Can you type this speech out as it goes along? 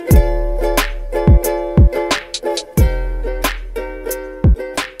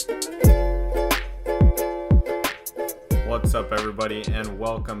everybody, and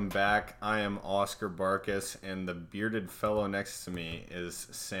welcome back. I am Oscar Barkus, and the bearded fellow next to me is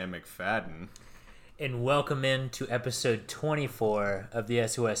Sam McFadden. And welcome into episode 24 of the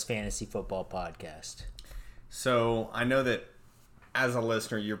SOS Fantasy Football Podcast. So, I know that as a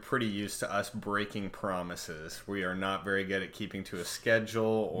listener, you're pretty used to us breaking promises. We are not very good at keeping to a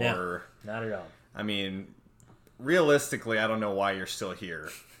schedule or... No, not at all. I mean, realistically, I don't know why you're still here.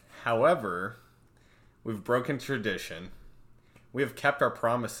 However, we've broken tradition. We have kept our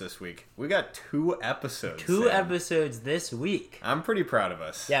promise this week. We got 2 episodes. Two episodes this week. I'm pretty proud of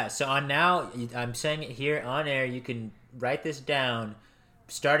us. Yeah, so on now, I'm saying it here on air. You can write this down.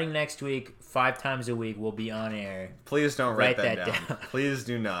 Starting next week, 5 times a week, we'll be on air. Please don't write that down. Please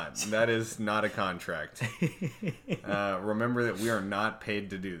do not. That is not a contract. Remember that we are not paid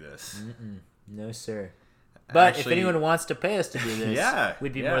to do this. No, sir. But Actually, if anyone wants to pay us to do this,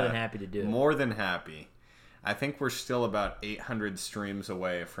 we'd be more than happy to do it. More than happy. I think we're still about 800 streams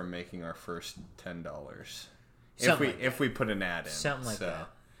away from making our first $10. If we put an ad in. Something like that.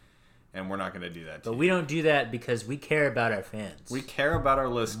 And we're not going to do that. But we don't do that because we care about our fans. We care about our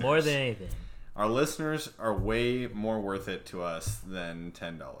listeners. More than anything. Our listeners are way more worth it to us than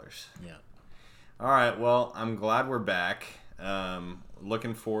 $10. Yeah. All right. Well, I'm glad we're back.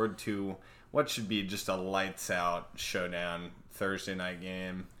 Looking forward to what should be just a lights out showdown Thursday night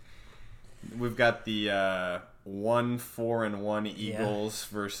game. We've got the 1-4-1 Eagles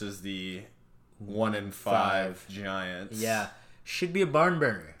versus the 1-5 Giants. Yeah. Should be a barn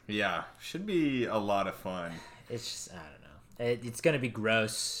burner. Yeah. Should be a lot of fun. It's just, I don't know. It's going to be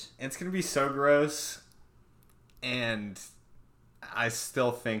gross. It's going to be so gross. And I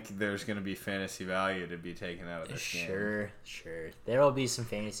still think there's going to be fantasy value to be taken out of this game. Sure. There will be some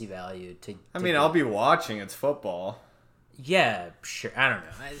fantasy value to I'll be watching. It's football. Yeah, sure. I don't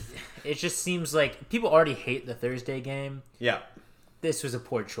know. It just seems like people already hate the Thursday game. Yeah. This was a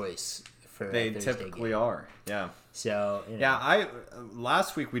poor choice for They a Thursday typically game. are. Yeah. So, Yeah,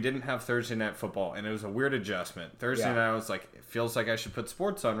 last week we didn't have Thursday night football, and it was a weird adjustment. Thursday night I was like, it feels like I should put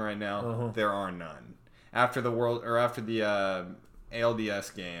sports on right now. Uh-huh. There are none. After the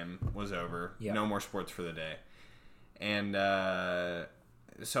ALDS game was over, no more sports for the day. And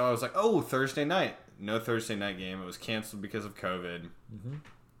so I was like, oh, Thursday night. No Thursday night game. It was canceled because of COVID. Mm-hmm.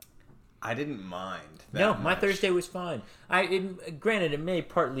 I didn't mind that No, much. my Thursday was fine. Granted, it may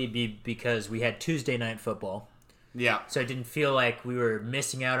partly be because we had Tuesday night football. Yeah. So I didn't feel like we were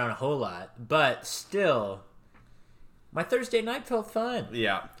missing out on a whole lot. But still, my Thursday night felt fine.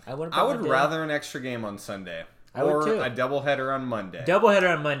 Yeah. I would rather an extra game on Sunday. I would too. Or a doubleheader on Monday.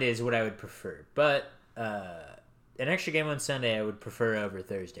 Doubleheader on Monday is what I would prefer. But an extra game on Sunday I would prefer over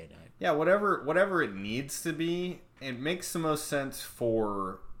Thursday night. Yeah, whatever it needs to be, it makes the most sense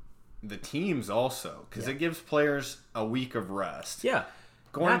for the teams also, because it gives players a week of rest. Yeah.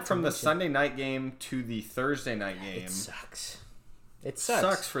 Going from the Sunday night game to the Thursday night game. It sucks. It sucks.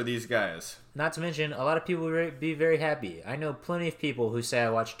 Sucks for these guys. Not to mention, a lot of people will be very happy. I know plenty of people who say I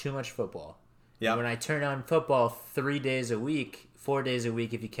watch too much football. Yeah. When I turn on football 3 days a week, 4 days a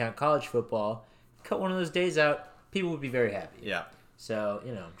week if you count college football, cut one of those days out, people would be very happy. Yeah. So,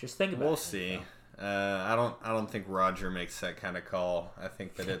 just think about it. We'll see. I don't think Roger makes that kind of call. I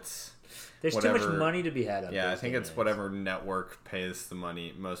think that it's there's too much money to be had on I think it's whatever network pays the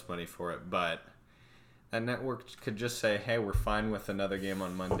most money for it. But that network could just say, hey, we're fine with another game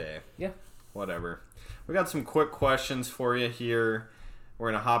on Monday. Yeah. Whatever. We got some quick questions for you here. We're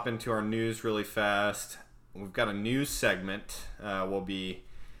going to hop into our news really fast. We've got a news segment we'll be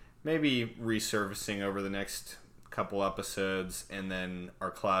maybe resurfacing over the next couple episodes, and then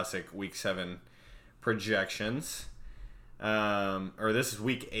our classic Week 7 projections. Or this is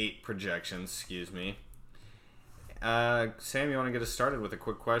Week 8 projections, excuse me. Sam, you want to get us started with a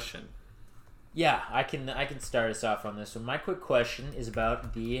quick question? Yeah, I can start us off on this one. My quick question is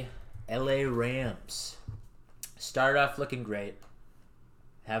about the LA Rams. Started off looking great.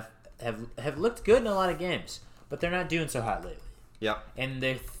 Have looked good in a lot of games, but they're not doing so hot lately. Yeah. And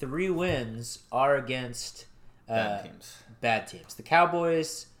their 3 wins are against bad teams. The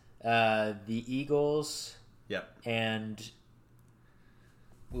Cowboys, the Eagles. Yep. And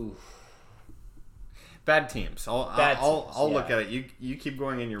bad teams. I'll look at it. You keep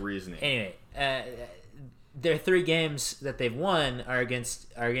going in your reasoning. Anyway, their 3 games that they've won are against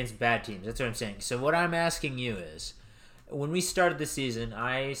bad teams. That's what I'm saying. So what I'm asking you is, when we started the season,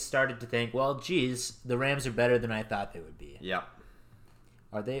 I started to think, well, geez, the Rams are better than I thought they would be. Yeah.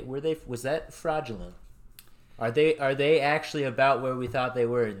 Was that fraudulent? Are they actually about where we thought they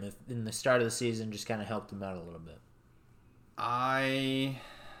were in the start of the season? Just kind of helped them out a little bit. I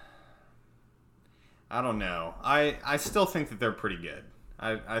I don't know. I still think that they're pretty good.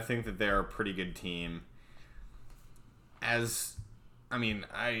 I think that they're a pretty good team. It's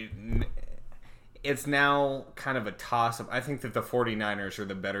now kind of a toss-up. I think that the 49ers are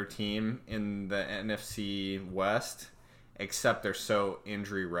the better team in the NFC West, except they're so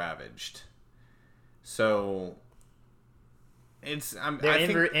injury-ravaged. So,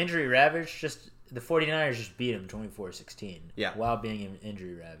 injury ravaged. Just the 49ers just beat them 24-16. Yeah. While being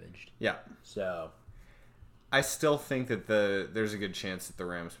injury ravaged. Yeah. So, I still think that there's a good chance that the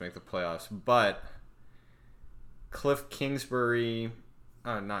Rams make the playoffs, but Sean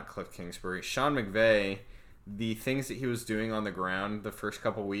McVay, the things that he was doing on the ground the first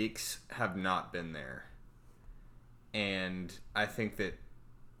couple weeks have not been there. And I think that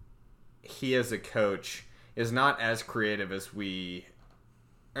he as a coach is not as creative as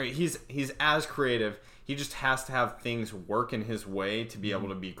he's as creative. He just has to have things work in his way to be able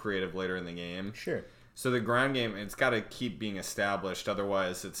to be creative later in the game. Sure. So the ground game, it's got to keep being established.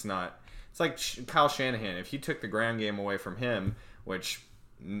 Otherwise, it's not. It's like Kyle Shanahan. If you took the ground game away from him, which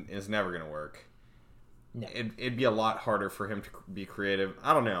is never going to work, no. It'd be a lot harder for him to be creative.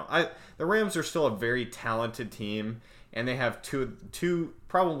 I don't know. The Rams are still a very talented team, and they have two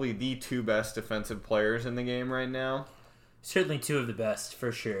probably the two best defensive players in the game right now. Certainly two of the best,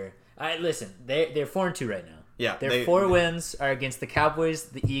 for sure. Listen, they're 4-2 right now. Yeah, their 4 wins are against the Cowboys,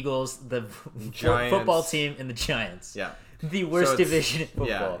 the Eagles, the Giants. Football team, and the Giants. Yeah. The worst division in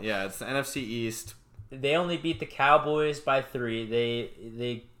football. Yeah, it's the NFC East. They only beat the Cowboys by 3.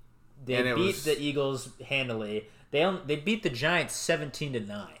 They beat the Eagles handily. They beat the Giants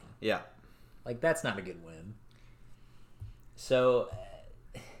 17-9. Yeah. Like, that's not a good win. So,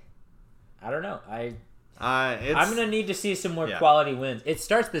 I don't know. I'm going to need to see some more quality wins. It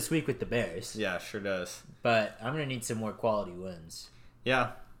starts this week with the Bears. Yeah, sure does. But I'm going to need some more quality wins.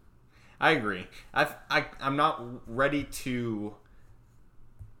 Yeah, I agree. I'm not ready to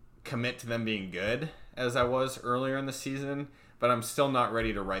commit to them being good as I was earlier in the season, but I'm still not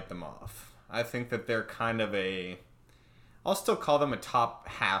ready to write them off. I think that they're kind of I'll still call them a top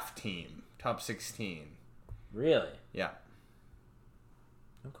half team, top 16. Really? Yeah.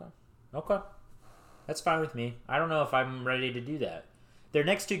 Okay. That's fine with me. I don't know if I'm ready to do that. Their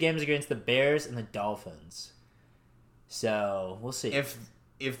next 2 games are against the Bears and the Dolphins. So, we'll see.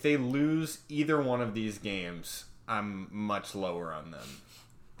 If they lose either one of these games, I'm much lower on them.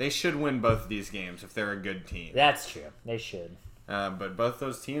 They should win both of these games if they're a good team. That's true. They should. But both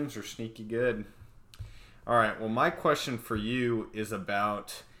those teams are sneaky good. All right. Well, my question for you is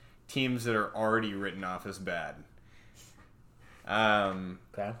about teams that are already written off as bad.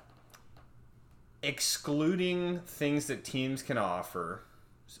 Okay. Excluding things that teams can offer.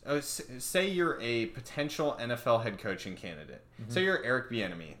 Say you're a potential NFL head coaching candidate. Mm-hmm. Say you're Eric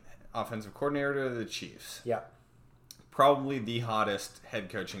Bieniemy, offensive coordinator of the Chiefs. Yeah. Probably the hottest head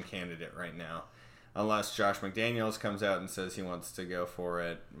coaching candidate right now. Unless Josh McDaniels comes out and says he wants to go for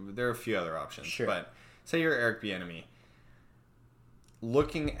it. There are a few other options. Sure. But say you're Eric Bieniemy.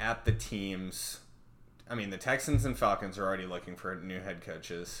 Looking at the teams, the Texans and Falcons are already looking for new head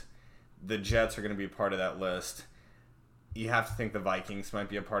coaches. The Jets are going to be part of that list. You have to think the Vikings might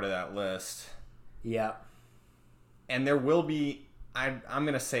be a part of that list. Yeah. And there will be, I'm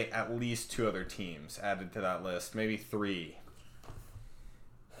going to say, at least 2 other teams added to that list. Maybe 3.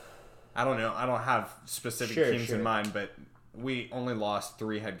 I don't know. I don't have specific teams in mind, but we only lost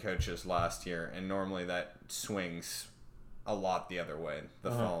 3 head coaches last year, and normally that swings a lot the other way the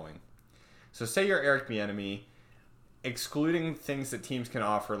following. So say you're Eric Bieniemy, excluding things that teams can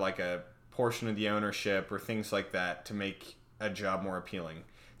offer, like a portion of the ownership or things like that to make a job more appealing.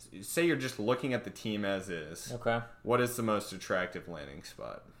 Say you're just looking at the team as is. Okay. What is the most attractive landing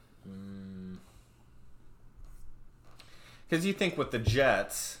spot? Because you think with the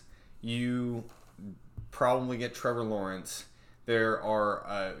Jets, you probably get Trevor Lawrence.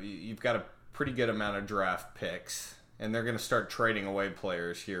 You've got a pretty good amount of draft picks, and they're going to start trading away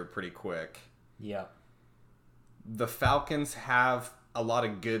players here pretty quick. Yeah. The Falcons have a lot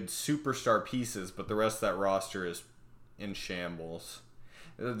of good superstar pieces, but the rest of that roster is in shambles.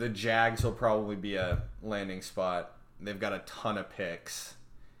 The Jags will probably be a landing spot. They've got a ton of picks.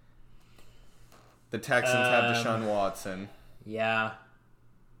 The Texans have Deshaun Watson. Yeah.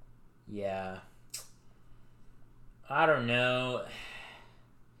 I don't know.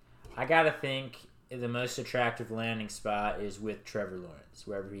 I gotta think the most attractive landing spot is with Trevor Lawrence,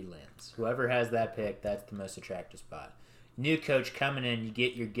 wherever he lands. Whoever has that pick, that's the most attractive spot. New coach coming in,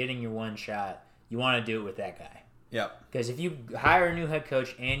 you're getting your one shot. You want to do it with that guy. Yep. Because if you hire a new head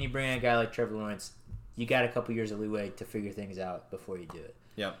coach and you bring in a guy like Trevor Lawrence, you got a couple years of leeway to figure things out before you do it.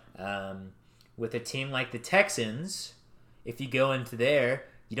 Yep. with a team like the Texans, if you go into there,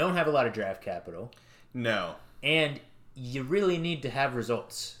 you don't have a lot of draft capital. No. And you really need to have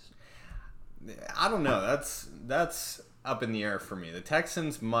results. I don't know. That's up in the air for me. The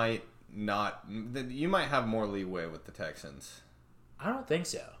Texans might not. You might have more leeway with the Texans. I don't think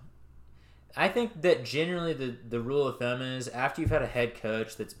so. I think that generally the rule of thumb is after you've had a head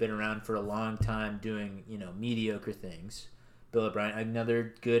coach that's been around for a long time doing, mediocre things. Bill O'Brien,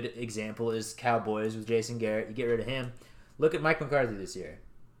 another good example is Cowboys with Jason Garrett. You get rid of him. Look at Mike McCarthy this year.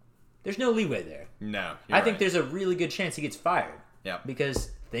 There's no leeway there. No. I think there's a really good chance he gets fired. Yeah.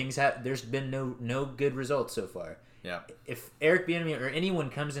 Because there's been no good results so far. Yeah. If Eric Bieniemy or anyone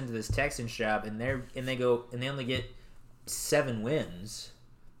comes into this Texans job and they only get 7 wins,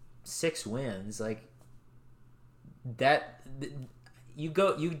 6 wins, like that, you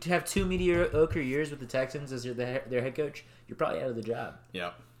have 2 mediocre years with the Texans as their head coach, you're probably out of the job.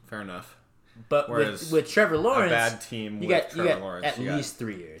 Yeah, fair enough. But with Trevor Lawrence, a bad team you with got Trevor Lawrence, at least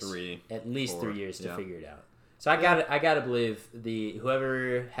 3 years. At least 3 years to figure it out. So I gotta believe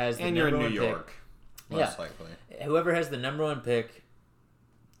whoever has the number one pick. And you're in New York, most likely. Whoever has the number 1 pick,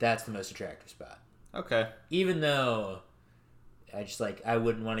 that's the most attractive spot. Okay. Even though I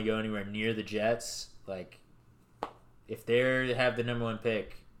wouldn't want to go anywhere near the Jets. Like, if they have the number 1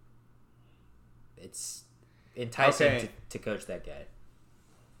 pick, it's enticing to coach that guy.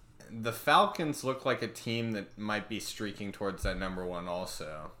 The Falcons look like a team that might be streaking towards that number 1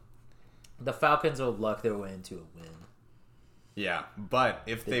 also. The Falcons will luck their way into a win. Yeah, but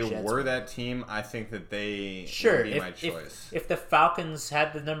if they were that team, I think that they would be my choice. If the Falcons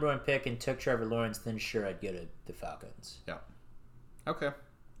had the number 1 pick and took Trevor Lawrence, then sure, I'd go to the Falcons. Yeah. Okay.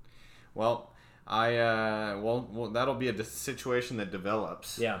 Well, that'll be a situation that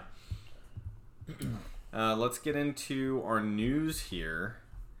develops. Yeah. Let's get into our news here.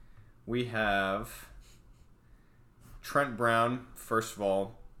 We have Trent Brown, first of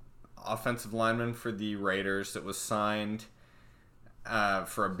all, offensive lineman for the Raiders that was signed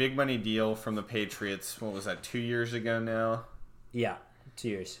for a big money deal from the Patriots. What was that, 2 years ago now? Yeah, 2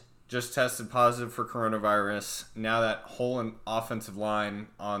 years. Just tested positive for coronavirus. Now that whole offensive line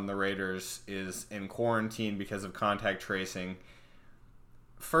on the Raiders is in quarantine because of contact tracing.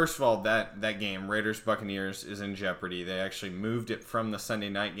 First of all, that game, Raiders-Buccaneers, is in jeopardy. They actually moved it from the Sunday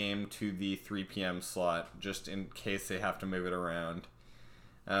night game to the 3 p.m. slot, just in case they have to move it around.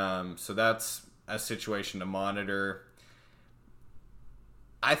 So that's a situation to monitor.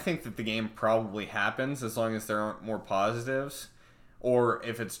 I think that the game probably happens as long as there aren't more positives, or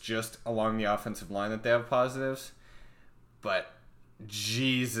if it's just along the offensive line that they have positives. But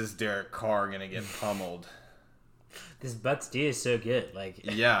Jesus, Derek Carr going to get pummeled. This Bucs D is so good.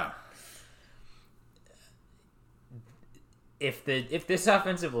 Yeah. If this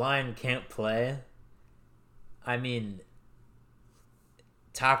offensive line can't play, I mean,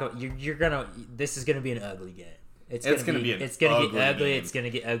 this is gonna be an ugly game. It's gonna get ugly. It's gonna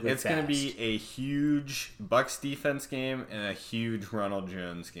get ugly. It's gonna be a huge Bucs defense game and a huge Ronald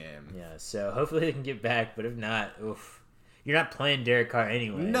Jones game. Yeah. So hopefully they can get back, but if not, oof, you're not playing Derek Carr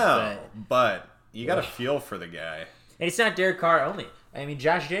anyway. No, but you got to feel for the guy. And it's not Derek Carr only. I mean,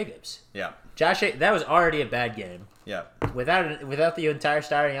 Josh Jacobs. Yeah. That was already a bad game. Yeah. Without the entire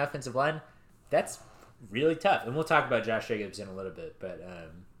starting offensive line, that's really tough. And we'll talk about Josh Jacobs in a little bit, but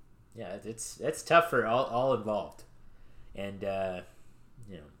yeah, it's tough for all involved. And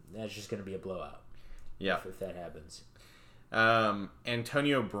that's just going to be a blowout. Yeah. If that happens.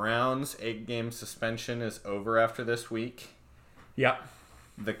 Antonio Brown's 8-game suspension is over after this week. Yeah.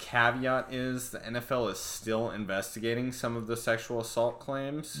 The caveat is the NFL is still investigating some of the sexual assault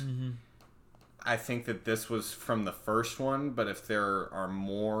claims. Mm-hmm. I think that this was from the first one, but if there are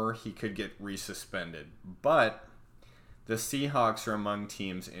more, he could get resuspended. But the Seahawks are among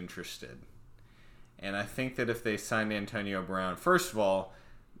teams interested. And I think that if they signed Antonio Brown, first of all,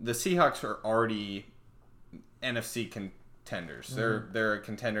 the Seahawks are already NFC contenders. Mm-hmm. They're a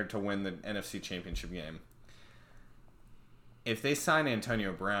contender to win the NFC Championship game. If they sign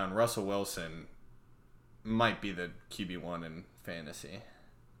Antonio Brown, Russell Wilson might be the QB1 in fantasy.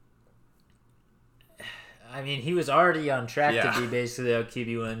 I mean, he was already on track to be basically a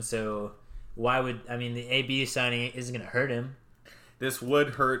QB1, so the AB signing isn't going to hurt him. This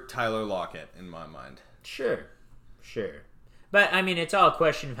would hurt Tyler Lockett, in my mind. Sure. But, I mean, it's all a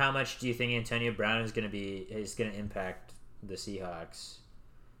question of how much do you think Antonio Brown is going to impact the Seahawks.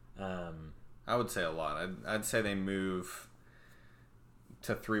 I would say a lot. I'd say they move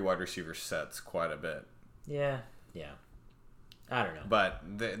to 3 wide receiver sets quite a bit. Yeah. I don't know. But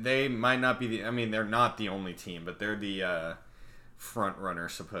they might not be they're not the only team, but they're the front runner,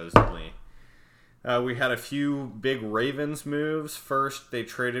 supposedly. We had a few big Ravens moves. First, they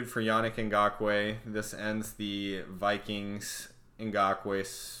traded for Yannick Ngakoue. This ends the Vikings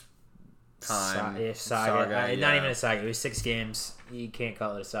Ngakoue's time. Saga. Not even a saga. It was 6 games. You can't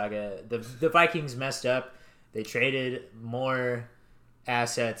call it a saga. The Vikings messed up. They traded more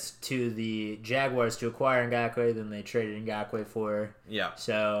assets to the Jaguars to acquire Ngakoue than they traded Ngakoue for. Yeah.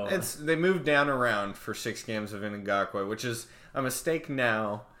 So they moved down around for 6 games of Ngakoue, which is a mistake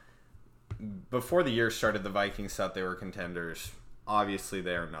now. Before the year started, the Vikings thought they were contenders. Obviously,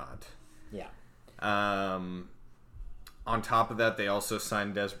 they are not. Yeah. On top of that, they also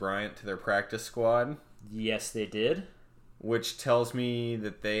signed Des Bryant to their practice squad. Yes, they did. Which tells me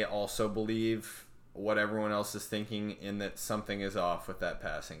that they also believe what everyone else is thinking, in that something is off with that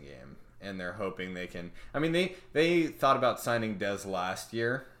passing game. And they're hoping they can... I mean, they thought about signing Des last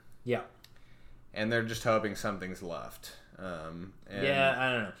year. Yeah. And they're just hoping something's left. Yeah,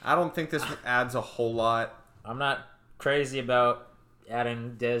 I don't know. I don't think this adds a whole lot. I'm not crazy about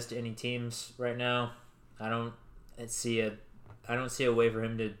adding Dez to any teams right now. I don't see a way for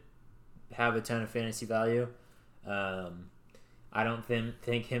him to have a ton of fantasy value. I don't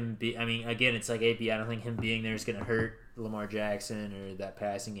think him be. I mean, again, it's like AP. I don't think him being there is going to hurt Lamar Jackson or that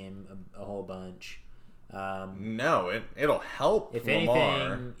passing game a whole bunch. No, it'll help. If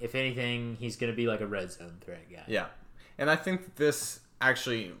Lamar. anything, he's going to be like a red zone threat guy. Yeah. And I think this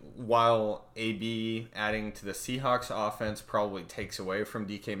actually, while AB adding to the Seahawks offense probably takes away from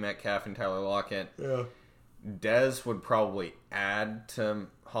DK Metcalf and Tyler Lockett, Dez would probably add to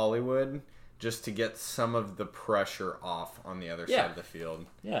Hollywood just to get some of the pressure off on the other side of the field.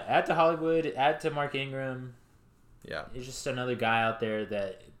 Yeah, add to Hollywood, add to Mark Ingram. Yeah. He's just another guy out there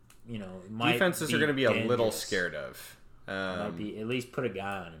that, might defenses are going to be dangerous. a little scared of. Might be, at least put a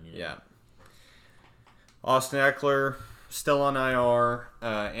guy on him. Yeah. Austin Eckler, still on IR.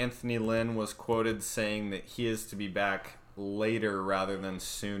 Anthony Lynn was quoted saying that he is to be back later rather than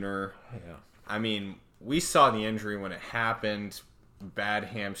sooner. Yeah. I mean, we saw the injury when it happened. Bad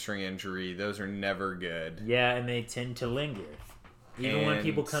hamstring injury. Those are never good. Yeah, and they tend to linger. Even when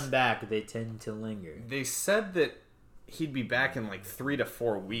people come back, they tend to linger. They said that he'd be back in like 3 to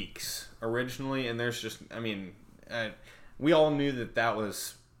 4 weeks originally, and there's just, I mean, we all knew that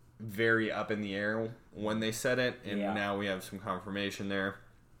was very up in the air when they said it, and now we have some confirmation there.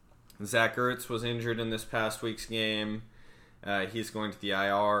 Zach Ertz was injured in this past week's game. He's going to the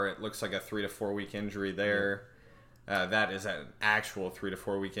IR. It looks like a 3 to 4 week injury there. That is an actual 3 to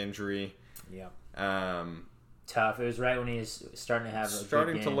 4 week injury. Yeah. Tough. It was right when he was starting to have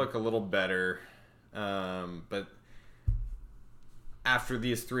to look a little better. But after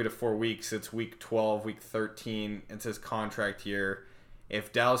these 3 to 4 weeks, it's week 12, week 13. It's his contract year.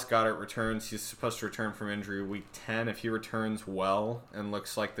 If Dallas Goedert returns, he's supposed to return from injury week 10. If he returns well and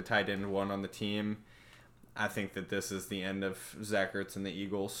looks like the tight end one on the team, I think that this is the end of Zach Ertz and the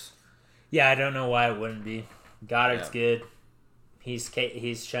Eagles. Yeah, I don't know why it wouldn't be. Goddard's good.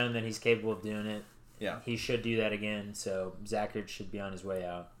 He's shown that he's capable of doing it. Yeah. He should do that again, so Zach Ertz should be on his way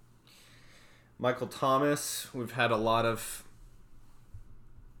out. Michael Thomas, we've had a lot of...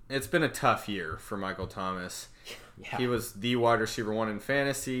 It's been a tough year for Michael Thomas. Yeah. He was the wide receiver 1 in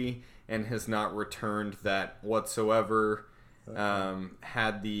fantasy and has not returned that whatsoever.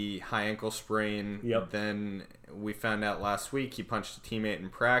 Had the high ankle sprain. Yep. Then we found out last week he punched a teammate in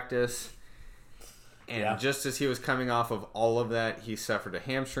practice. And just as he was coming off of all of that, he suffered a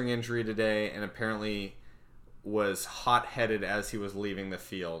hamstring injury today and apparently was hot-headed as he was leaving the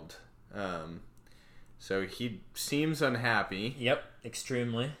field. So he seems unhappy. Yep,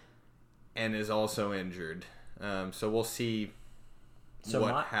 extremely. And is also injured. So we'll see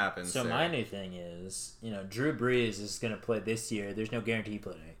what happens there. My new thing is, Drew Brees is going to play this year. There's no guarantee he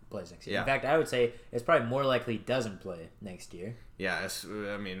plays next year. Yeah. In fact, I would say it's probably more likely he doesn't play next year. Yeah,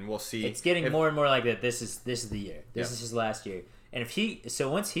 I mean, we'll see. It's getting more and more like that. This is the year. This is his last year. And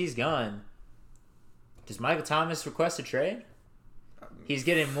once he's gone, does Michael Thomas request a trade? He's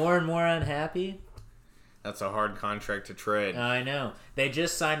getting more and more unhappy. That's a hard contract to trade. I know. They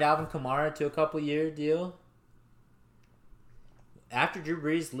just signed Alvin Kamara to a couple-year deal. After Drew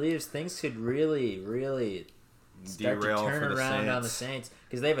Brees leaves, things could really, really start to turn around on the Saints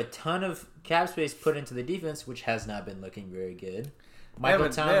because they have a ton of cap space put into the defense, which has not been looking very good. They have a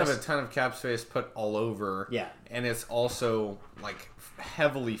ton of cap space put all over. Yeah. And it's also like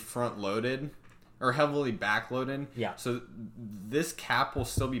heavily front-loaded or heavily back-loaded. Yeah. So this cap will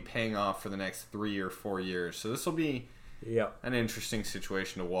still be paying off for the next 3 or 4 years. So this will be an interesting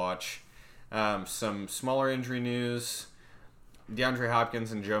situation to watch. Some smaller injury news. DeAndre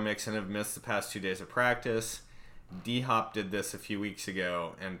Hopkins and Joe Mixon have missed the past 2 days of practice. D-Hop did this a few weeks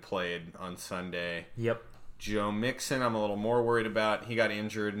ago and played on Sunday. Yep. Joe Mixon, I'm a little more worried about. He got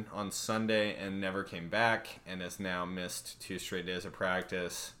injured on Sunday and never came back and has now missed 2 straight days of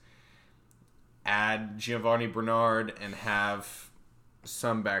practice. Add Giovanni Bernard and have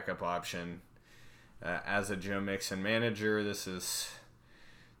some backup option. As a Joe Mixon manager, this is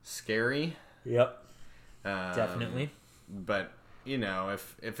scary. Yep. Definitely. But,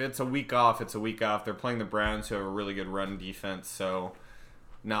 if it's a week off, it's a week off. They're playing the Browns, who have a really good run defense, so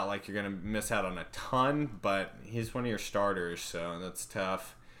not like you're going to miss out on a ton, but he's one of your starters, so that's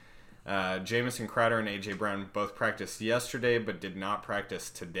tough. Jamison Crowder and A.J. Brown both practiced yesterday, but did not practice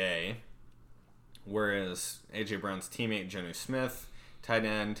today. Whereas A.J. Brown's teammate, Jonnu Smith, tight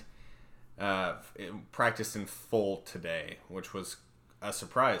end, practiced in full today, which was a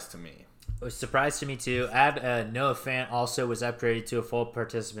surprise to me. It was a surprise to me, too. Noah Fant also was upgraded to a full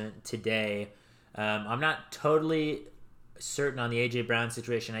participant today. I'm not totally certain on the A.J. Brown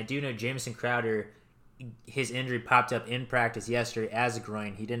situation. I do know Jamison Crowder, his injury popped up in practice yesterday as a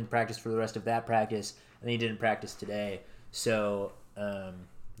groin. He didn't practice for the rest of that practice, and he didn't practice today. So,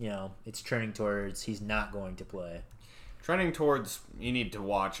 it's trending towards he's not going to play. Trending towards you need to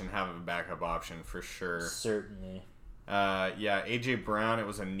watch and have a backup option for sure. Certainly. A.J. Brown, it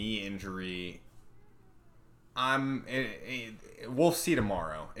was a knee injury. We'll see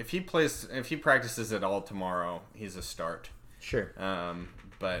tomorrow. If he practices at all tomorrow, he's a start. Sure.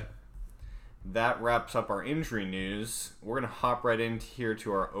 But that wraps up our injury news. We're going to hop right in here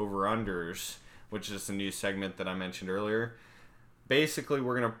to our over-unders, which is the new segment that I mentioned earlier. Basically,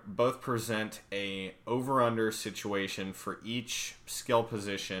 we're going to both present a over-under situation for each skill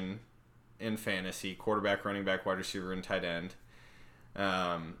position in fantasy: quarterback, running back, wide receiver, and tight end.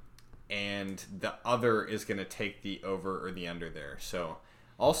 And the other is going to take the over or the under there. So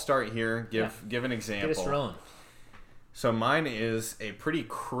I'll start here. Give an example. Get us rolling. So mine is a pretty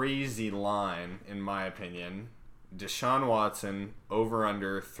crazy line, in my opinion. Deshaun Watson, over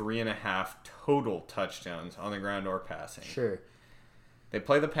under 3.5 total touchdowns on the ground or passing. Sure. They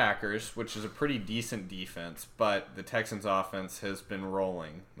play the Packers, which is a pretty decent defense, but the Texans' offense has been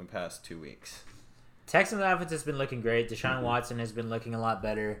rolling the past 2 weeks. Texans' offense has been looking great. Deshaun Watson has been looking a lot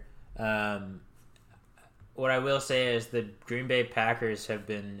better. What I will say is the Green Bay Packers have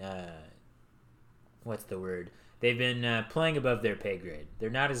been, what's the word? They've been playing above their pay grade. They're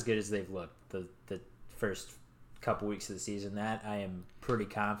not as good as they've looked the first couple weeks of the season. That I am pretty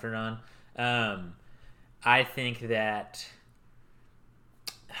confident on. I think that,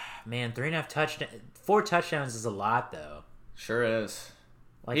 man, 3.5 touchdowns, 4 touchdowns is a lot though. Sure is.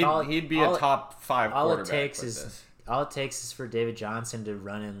 Like he'd be a top 5 quarterback. All it takes is for David Johnson to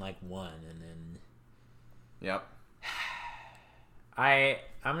run in like 1, and then. Yep. I'm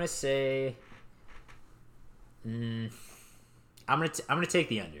gonna say. I'm gonna take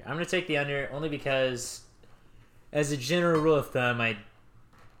the under. I'm gonna take the under only because, as a general rule of thumb,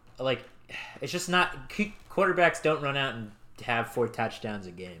 it's just not quarterbacks don't run out and have 4 touchdowns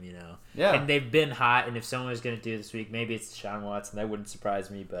a game, Yeah. And they've been hot, and if someone was going to do this week, maybe it's Deshaun Watson. That wouldn't surprise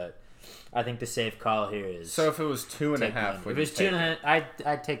me, but I think the safe call here is. So if it was 2.5, if it was 2.5,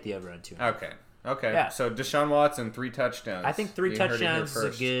 I'd take the over on 2.5. Okay. Yeah. So Deshaun Watson, 3 touchdowns. I think 3 touchdowns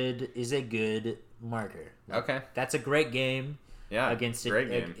is a good marker. Okay. That's a great game. Yeah. Against great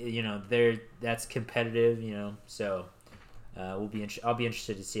game. That's competitive. So I'll be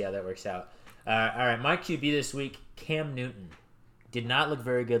interested to see how that works out. All right, my QB this week, Cam Newton, did not look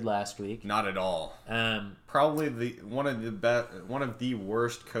very good last week. Not at all. Probably one of the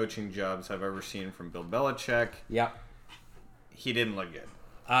worst coaching jobs I've ever seen from Bill Belichick. Yep. He didn't look good.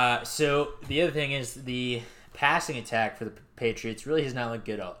 So the other thing is the passing attack for the Patriots really has not looked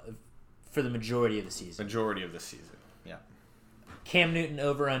good for the majority of the season. Yeah. Cam Newton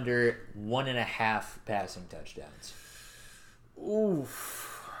over under 1.5 passing touchdowns. Oof.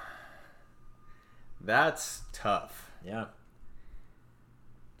 That's tough. Yeah.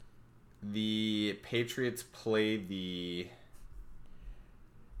 The Patriots play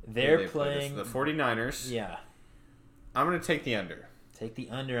They're playing the 49ers. Yeah. I'm going to take the under. Take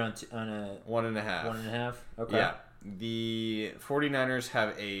the under on a 1.5. 1.5? Okay. Yeah. The 49ers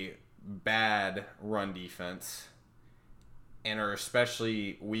have a bad run defense and are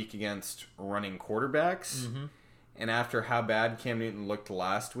especially weak against running quarterbacks. Mm-hmm. And after how bad Cam Newton looked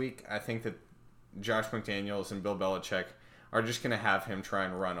last week, I think that Josh McDaniels and Bill Belichick are just going to have him try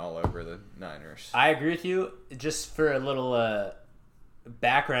and run all over the Niners. I agree with you. Just for a little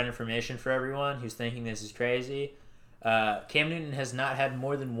background information for everyone who's thinking this is crazy, Cam Newton has not had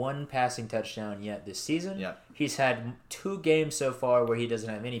more than 1 passing touchdown yet this season. Yep. He's had 2 games so far where he doesn't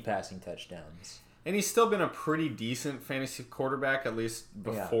have any passing touchdowns. And he's still been a pretty decent fantasy quarterback, at least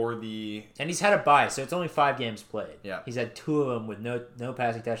before the... And he's had a bye, so it's only 5 games played. Yeah. He's had 2 of them with no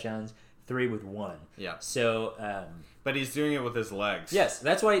passing touchdowns, 3 with 1. Yeah. So... but he's doing it with his legs. Yes,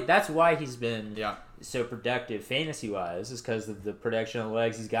 that's why he's been Yeah. so productive fantasy-wise, is because of the production of the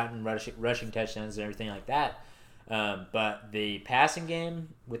legs. He's gotten rushing touchdowns and everything like that. But the passing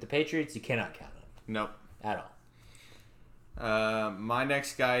game with the Patriots, you cannot count on. Nope. At all. My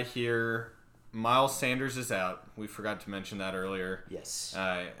next guy here, Miles Sanders is out. We forgot to mention that earlier. Yes.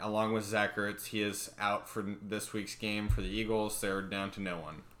 Along with Zach Ertz, he is out for this week's game for the Eagles. They're down to no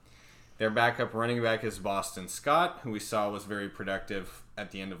one. Their backup running back is Boston Scott, who we saw was very productive at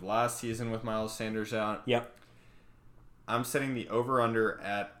the end of last season with Miles Sanders out. Yep. I'm setting the over-under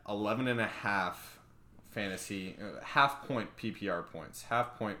at 11.5 fantasy, half-point PPR points,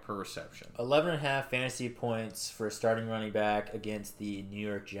 half-point per reception. 11.5 fantasy points for a starting running back against the New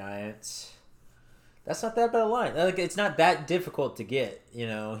York Giants. That's not that bad a line. Like, it's not that difficult to get.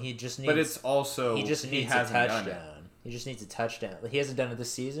 He just needs. But it's also he just needs a touchdown. He just needs a touchdown. He hasn't done it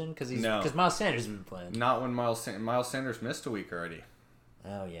this season because Miles Sanders has been playing. Not when Miles Sanders missed a week already.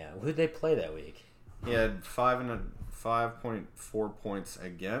 Oh yeah, who'd they play that week? He had 5.4 points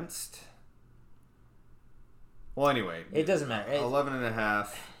against. Well, anyway, it doesn't matter. 11.5.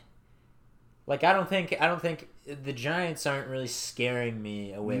 Like I don't think the Giants aren't really scaring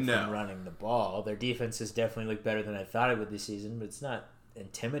me away from running the ball. Their defense has definitely looked better than I thought it would this season, but it's not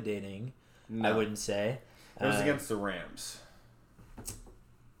intimidating. No. I wouldn't say. It was against the Rams.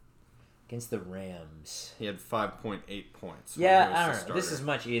 Against the Rams, he had 5.8 points. Yeah, I don't know. This is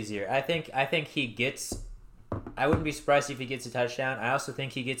much easier. I think he gets. I wouldn't be surprised if he gets a touchdown. I also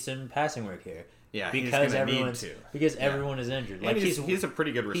think he gets some passing work here. Yeah, because everyone is injured. Like he's a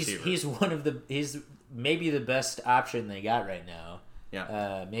pretty good receiver. He's maybe the best option they got right now.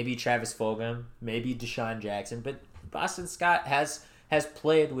 Yeah. Maybe Travis Fulgham, maybe Deshaun Jackson, but Boston Scott has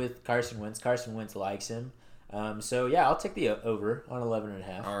played with Carson Wentz. Carson Wentz likes him. So yeah, I'll take the over on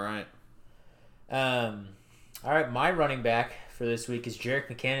 11.5. All right. All right. My running back for this week is Jerick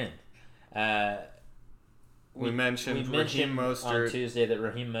McKinnon. We mentioned Raheem Mostert on Tuesday that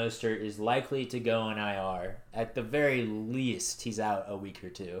Raheem Mostert is likely to go on IR. At the very least, he's out a week or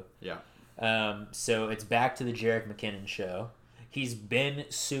 2. Yeah. So it's back to the Jerick McKinnon show. He's been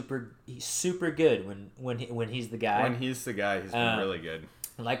super good when he's the guy. When he's the guy, he's been really good.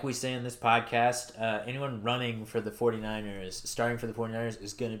 Like we say in this podcast, anyone running for the 49ers, starting for the 49ers,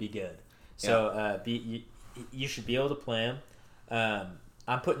 is going to be good. So you should be able to play him.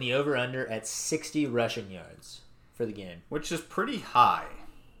 I'm putting the over-under at 60 rushing yards for the game, which is pretty high.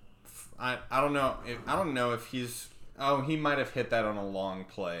 I don't know if he's. Oh, he might have hit that on a long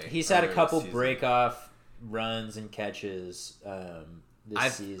play. He's had a couple break-off runs and catches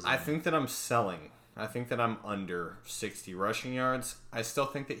this season. I think that I'm selling. I think that I'm under 60 rushing yards. I still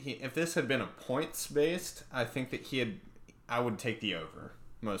think that if this had been a points-based, I think that I would take the over,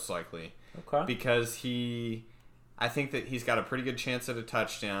 most likely. Okay. Because I think that he's got a pretty good chance at a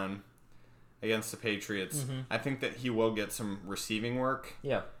touchdown against the Patriots. Mm-hmm. I think that he will get some receiving work.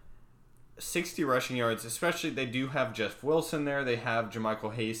 Yeah. 60 rushing yards, especially they do have Jeff Wilson there. They have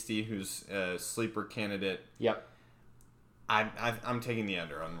JaMychal Hasty, who's a sleeper candidate. Yep. I'm taking the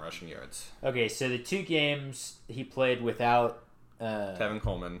under on rushing yards. Okay, so the 2 games he played without... Tevin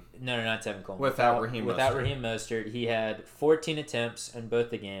Coleman. No, not Tevin Coleman. Without Raheem Mostert. He had 14 attempts in both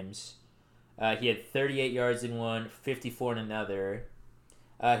the games. He had 38 yards in one, 54 in another.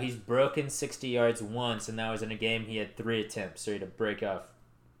 He's broken 60 yards once, and that was in a game he had 3 attempts, so he had to break off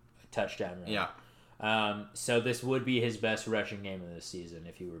a touchdown run. Yeah. So this would be his best rushing game of the season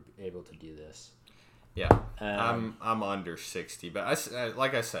if he were able to do this. Yeah. I'm under 60, but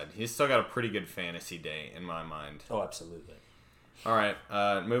like I said, he's still got a pretty good fantasy day in my mind. Oh, absolutely. All right,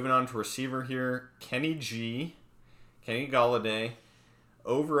 moving on to receiver here. Kenny Golladay.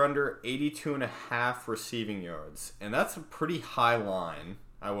 Over under 82.5 receiving yards, and that's a pretty high line,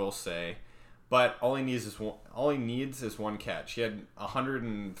 I will say. But all he needs is one catch. He had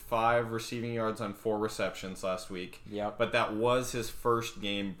 105 receiving yards on 4 receptions last week. Yep. But that was his first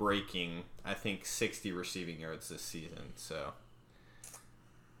game breaking, I think, 60 receiving yards this season. So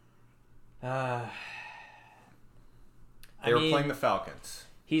they were playing the Falcons.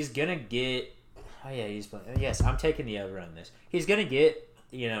 He's gonna get. Oh yeah, he's playing. Yes, I'm taking the over on this. He's gonna get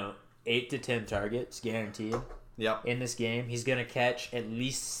 8 to 10 targets guaranteed. Yep. In this game, he's gonna catch at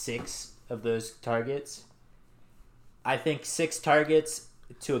least 6 of those targets. I think 6 targets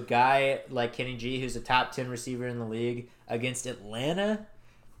to a guy like Kenny G, who's a top 10 receiver in the league, against Atlanta,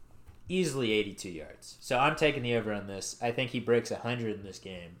 easily 82 yards. So I'm taking the over on this. I think he breaks 100 in this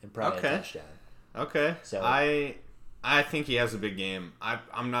game and probably a touchdown. Okay. So I think he has a big game.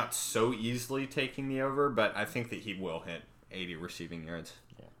 I'm not so easily taking the over, but I think that he will hit 80 receiving yards.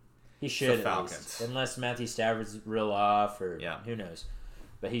 he should The at least. Falcons. Unless Matthew Stafford's real off or who knows.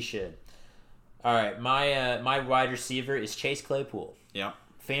 But he should. All right, my wide receiver is Chase Claypool. Yep.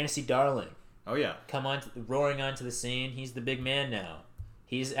 Fantasy darling. Oh, yeah. Roaring onto the scene. He's the big man now.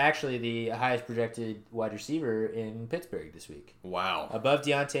 He's actually the highest projected wide receiver in Pittsburgh this week. Wow. Above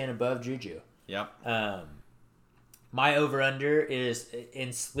Deontay and above Juju. Yep. My over-under is,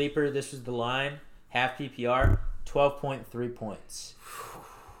 in Sleeper, this was the line, half PPR, 12.3 points.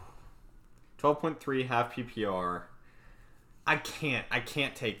 12.3 half PPR. I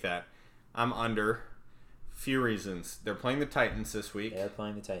can't take that. I'm under. Few reasons. They're playing the Titans this week. They're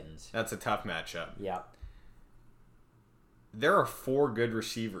playing the Titans. That's a tough matchup. Yeah. There are 4 good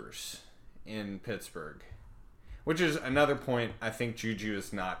receivers in Pittsburgh, which is another point. I think Juju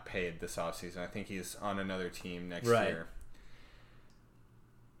is not paid this offseason. I think he's on another team next year.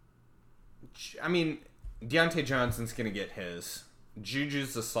 I mean, Deontay Johnson's going to get his.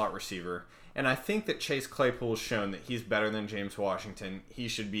 Juju's the slot receiver. And I think that Chase Claypool has shown that he's better than James Washington. He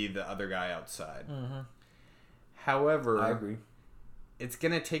should be the other guy outside. Mm-hmm. However, I agree. It's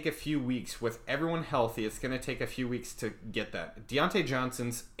going to take a few weeks. With everyone healthy, it's going to take a few weeks to get that. Deontay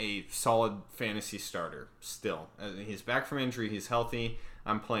Johnson's a solid fantasy starter still. He's back from injury. He's healthy.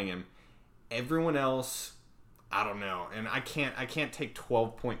 I'm playing him. Everyone else, I don't know. And I can't take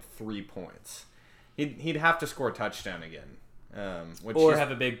 12.3 points. He'd have to score a touchdown again. Or have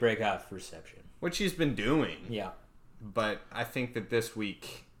a big breakout reception. Which he's been doing. Yeah. But I think that this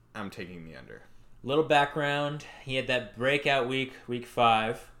week, I'm taking the under. Little background. He had that breakout week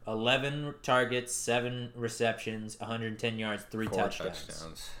 5. 11 targets, 7 receptions, 110 yards, 3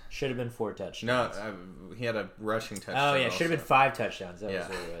 touchdowns. Should have been 4 touchdowns. No, he had a rushing touchdown. Oh, yeah. Should have been 5 touchdowns. That Yeah. was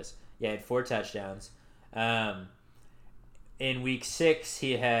what it was. Yeah, he had 4 touchdowns. In week 6,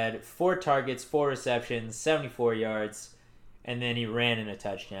 he had 4 targets, 4 receptions, 74 yards, and then he ran in a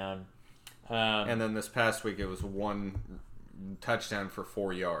touchdown. And then this past week, it was 1 touchdown for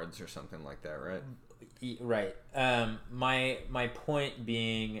 4 yards or something like that, right? Right. My point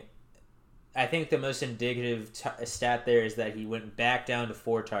being, I think the most indicative stat there is that he went back down to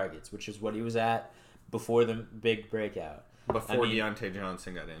 4 targets, which is what he was at before the big breakout. Before Deontay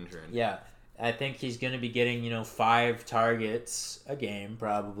Johnson got injured. Yeah. I think he's going to be getting, 5 targets a game,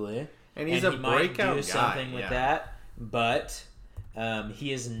 probably. And he's a breakout guy. Might do something with that, but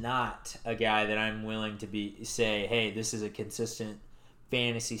he is not a guy that I'm willing to say, hey, this is a consistent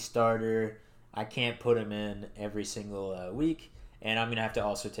fantasy starter. I can't put him in every single week, and I'm going to have to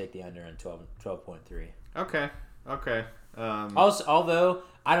also take the under on 12.3. Okay. Also, although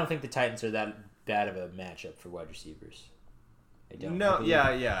I don't think the Titans are that bad of a matchup for wide receivers. I don't. No,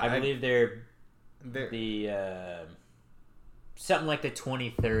 I believe they're the something like the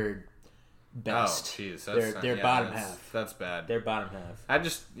 23rd best. Oh, jeez. They're bottom half. That's bad. They're bottom half.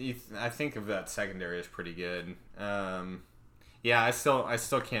 I think of that secondary as pretty good. I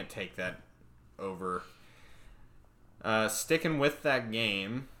still can't take that over. Sticking with that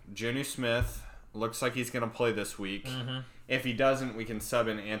game, Jonnu Smith looks like he's going to play this week. Mm-hmm. If he doesn't, we can sub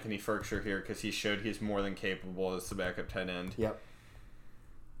in Anthony Ferkshire here because he showed he's more than capable as the backup tight end. Yep.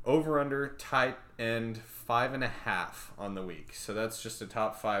 Over under tight end 5.5 on the week. So that's just a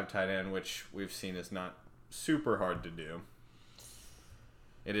top 5 tight end, which we've seen is not super hard to do.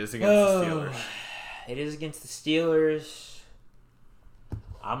 It is against the Steelers. It is against the Steelers.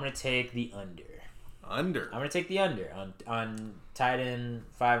 I'm going to take the under. I'm going to take the under on tight end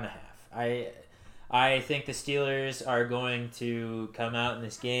 5.5. I think the Steelers are going to come out in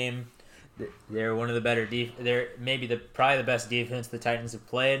this game. They're one of the better they're probably the best defense the Titans have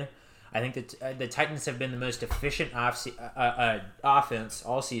played. I think that the Titans have been the most efficient offense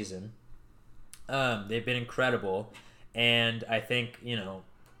all season. They've been incredible, and I think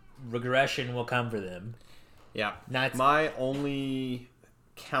regression will come for them. Yeah. My only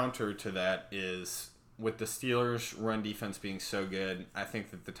counter to that is with the Steelers' run defense being so good, I think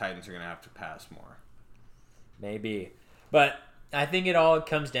that the Titans are going to have to pass more. Maybe, but I think it all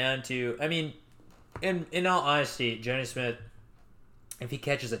comes down to, in all honesty, Jonnu Smith, if he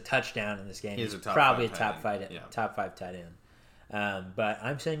catches a touchdown in this game, he's probably a top 5 tight end. But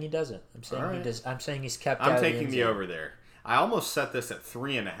I'm saying he doesn't. I'm saying he does. I'm saying he's kept. I'm taking the over there. I almost set this at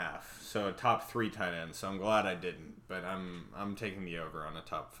 3.5, so a top 3 tight end. So I'm glad I didn't, but I'm taking the over on a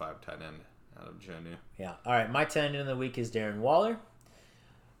top 5 tight end out of Jonnu. Yeah. All right. My tight end of the week is Darren Waller.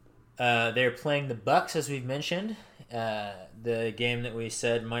 They're playing the Bucs, as we've mentioned. The game that we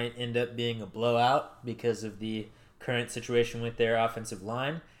said might end up being a blowout because of the current situation with their offensive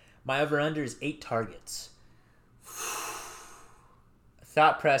line. My over-under is 8 targets.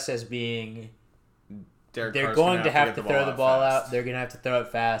 Thought process being Derek they're Carr's going gonna to have to throw the ball fast. out. They're going to have to throw it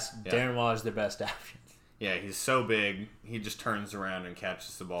fast. Yeah. Darren Waller's their best option. Yeah, he's so big. He just turns around and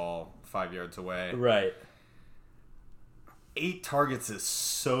catches the ball 5 yards away. Right. 8 targets is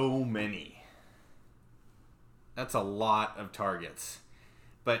so many. That's a lot of targets.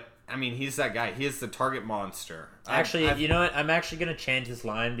 But, I mean, he's that guy. He is the target monster. Actually, you know what? I'm actually going to change this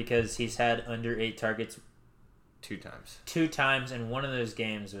line because he's had under 8 targets 2 times. 2 times, and one of those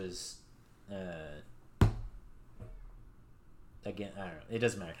games was... again, I don't know. It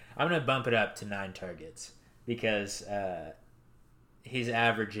doesn't matter. I'm going to bump it up to 9 targets because he's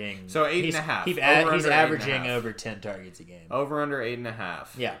averaging... So 8.5. He's averaging over 10 targets a game. Over under 8.5.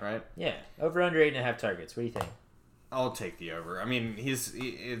 Yeah. Right? Yeah. Over under 8.5 targets. What do you think? I'll take the over. I mean,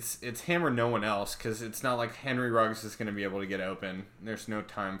 it's him or no one else because it's not like Henry Ruggs is going to be able to get open. There's no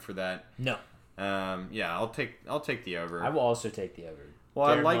time for that. No. Yeah, I'll take the over. I will also take the over.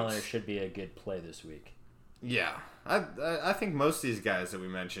 Well, Darren Waller should be a good play this week. Yeah, I think most of these guys that we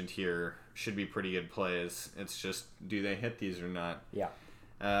mentioned here should be pretty good plays. It's just, do they hit these or not? Yeah.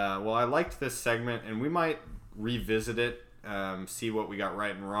 Well, I liked this segment, and we might revisit it, see what we got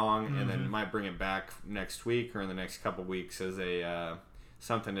right and wrong, and then might bring it back next week or in the next couple weeks as a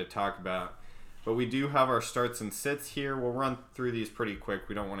something to talk about. But we do have our starts and sits here. We'll run through these pretty quick.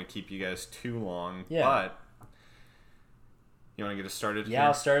 We don't want to keep you guys too long. Yeah. But you want to get us started Yeah, here?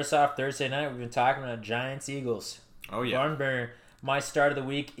 I'll start us off Thursday night. We've been talking about Giants-Eagles. Oh, yeah. Barn burner. My start of the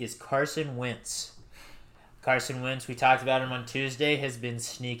week is Carson Wentz. Carson Wentz, we talked about him on Tuesday, has been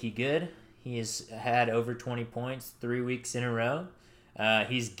sneaky good. He has had over 20 points 3 weeks in a row.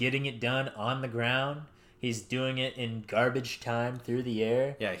 He's getting it done on the ground. He's doing it in garbage time through the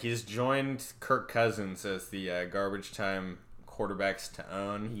air. Yeah, he's joined Kirk Cousins as the garbage time quarterbacks to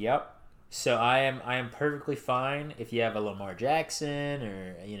own. Yep. So I am perfectly fine if you have a Lamar Jackson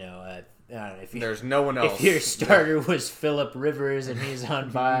or I don't know if There's no one else. If your starter was Phillip Rivers and he's on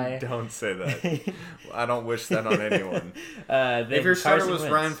bye. Don't say that. I don't wish that on anyone. Then If your starter Carson was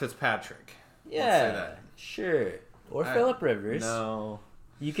Wentz. Ryan Fitzpatrick, let's say Yeah, that. sure. Or Phillip Rivers. No.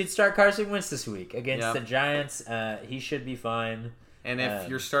 You could start Carson Wentz this week against Yep. the Giants. He should be fine. And if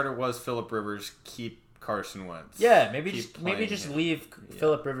your starter was Phillip Rivers, keep Carson Wentz. Yeah, maybe Keep just playing him. leave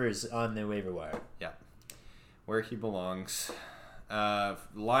Phillip Rivers on the waiver wire. Yeah. Where he belongs.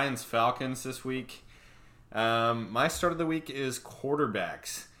 Lions Falcons this week. My start of the week is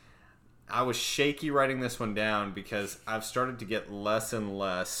quarterbacks. I was shaky writing this one down because I've started to get less and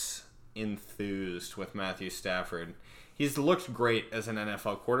less enthused with Matthew Stafford. He's looked great as an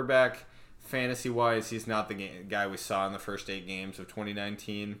NFL quarterback. Fantasy-wise, he's not the guy we saw in the first 8 games of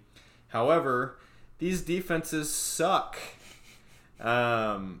 2019. However, these defenses suck.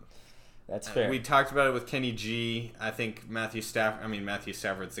 That's fair. We talked about it with Kenny G. I think Matthew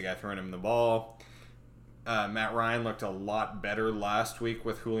Stafford's the guy throwing him the ball. Matt Ryan looked a lot better last week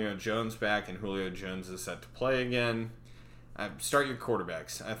with Julio Jones back, and Julio Jones is set to play again. Start your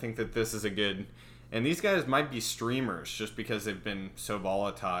quarterbacks. I think that this is a good... And these guys might be streamers just because they've been so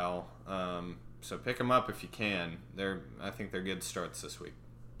volatile. So pick them up if you can. I think they're good starts this week.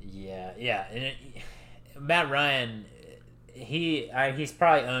 Yeah. And Matt Ryan, he's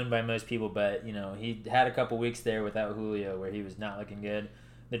probably owned by most people, but he had a couple weeks there without Julio where he was not looking good.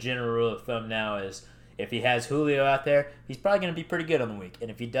 The general rule of thumb now is if he has Julio out there, he's probably going to be pretty good on the week,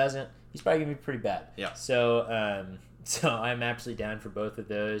 and if he doesn't, he's probably going to be pretty bad. Yeah. So I'm absolutely down for both of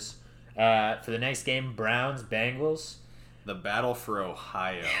those. For the next game, Browns-Bengals. The battle for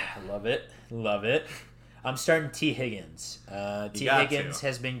Ohio. Love it. I'm starting T. Higgins. T. Higgins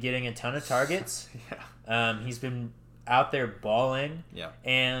has been getting a ton of targets. Yeah. He's been out there balling. Yeah.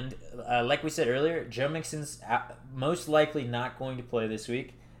 And like we said earlier, Joe Mixon's most likely not going to play this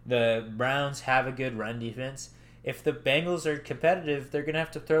week. The Browns have a good run defense. If the Bengals are competitive, they're going to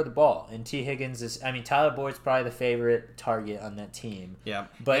have to throw the ball. And T. Higgins Tyler Boyd's probably the favorite target on that team. Yeah.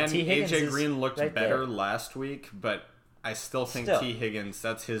 But and T. Higgins AJ is Green looked right better there. last week, but I still think T. Higgins,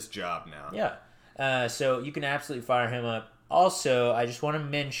 that's his job now. Yeah. So you can absolutely fire him up. Also, I just want to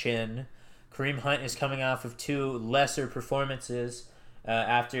mention Kareem Hunt is coming off of 2 lesser performances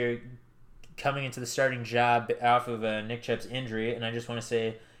after coming into the starting job off of Nick Chubb's injury. And I just want to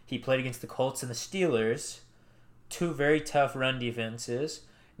say he played against the Colts and the Steelers, 2 very tough run defenses.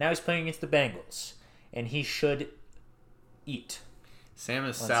 Now he's playing against the Bengals, and he should eat. Sam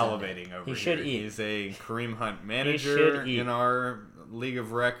is Sunday. salivating over He here. should eat. He's a Kareem Hunt manager eat. in our league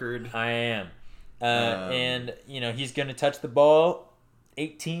of record. I am. And, he's going to touch the ball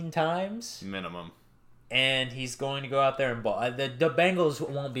 18 times. Minimum. and he's going to go out there and ball. The Bengals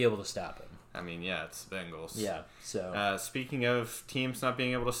won't be able to stop him. I mean, yeah, it's Bengals. Yeah, so... speaking of teams not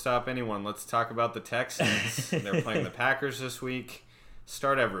being able to stop anyone, let's talk about the Texans. They're playing the Packers this week.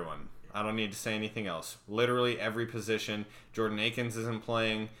 Start everyone. I don't need to say anything else. Literally every position. Jordan Akins isn't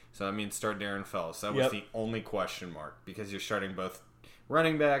playing, so that means start Darren Fells. That was the only question mark, because you're starting both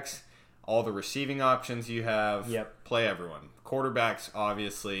running backs, all the receiving options you have. Yep. Play everyone. Quarterbacks,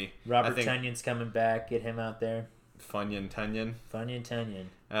 obviously. Robert Tunyon's coming back. Get him out there. Funyon Tunyon.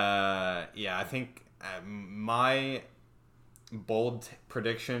 Yeah, I think my bold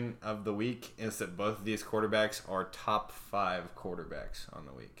prediction of the week is that both of these quarterbacks are top 5 quarterbacks on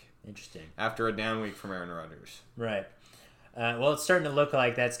the week. Interesting. After a down week from Aaron Rodgers. Right. Well, it's starting to look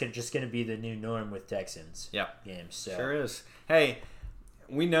like that's just going to be the new norm with Texans games. So. Sure is. Hey,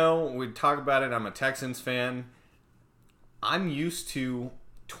 we talk about it. I'm a Texans fan. I'm used to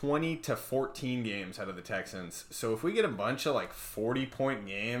 20 to 14 games out of the Texans. So if we get a bunch of 40-point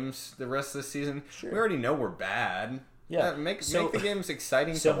games the rest of the season, we already know we're bad. Yeah, make the games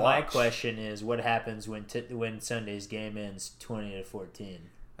exciting to watch. So my question is, what happens when Sunday's game ends 20 to 14?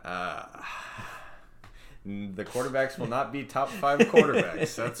 The quarterbacks will not be top 5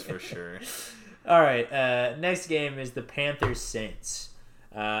 quarterbacks. That's for sure. All right. Next game is the Panthers Saints,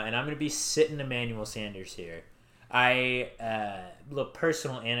 and I'm going to be sitting Emmanuel Sanders here. Little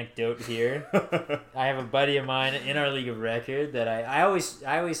personal anecdote here. I have a buddy of mine in our league of record that I always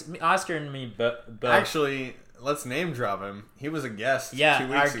Oscar and me both. Actually, let's name drop him. He was a guest 2 weeks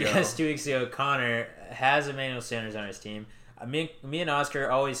ago. Our guest 2 weeks ago, Connor, has Emmanuel Sanders on his team. Me and Oscar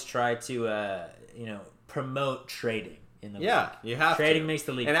always try to promote trading in the league. Yeah, you have trading to. makes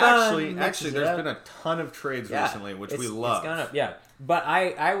the league and fun. Actually, there's been a ton of trades recently, which we love. It's gone up, yeah. But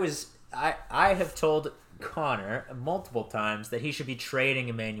I have told Connor multiple times that he should be trading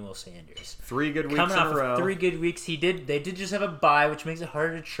Emmanuel Sanders. 3 good weeks Coming in off a row. Of 3 good weeks. They did just have a bye, which makes it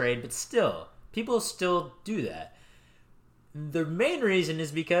harder to trade, but still, people still do that. The main reason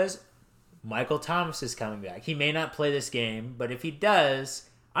is because Michael Thomas is coming back. He may not play this game, but if he does,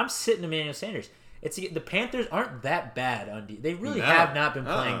 I'm sitting Emmanuel Sanders. The Panthers aren't that bad on defense. They really have not been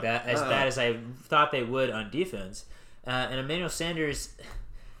playing as bad as I thought they would on defense. And Emmanuel Sanders,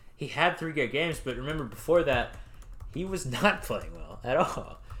 he had 3 good games, but remember before that, he was not playing well at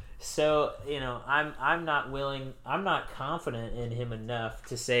all. So, I'm not confident in him enough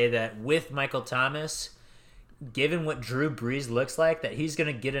to say that with Michael Thomas, given what Drew Brees looks like, that he's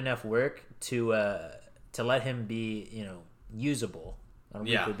going to get enough work to let him be, usable on a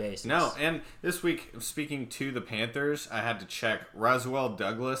weekly basis. No, and this week, speaking to the Panthers, I had to check. Roswell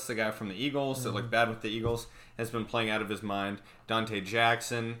Douglas, the guy from the Eagles that looked bad with the Eagles, has been playing out of his mind. Dante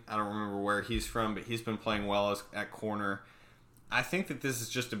Jackson, I don't remember where he's from, but he's been playing well at corner. I think that this is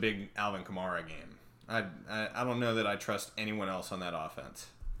just a big Alvin Kamara game. I don't know that I trust anyone else on that offense.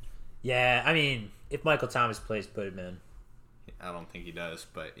 Yeah, I mean, if Michael Thomas plays, put him in. I don't think he does,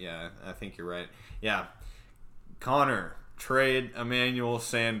 but yeah, I think you're right. Yeah. Connor, trade Emmanuel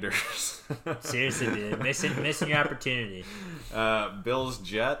Sanders. Seriously, dude. Missing your opportunity. Bills,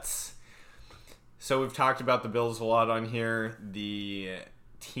 Jets. So we've talked about the Bills a lot on here. The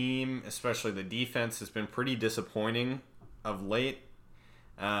team, especially the defense, has been pretty disappointing of late.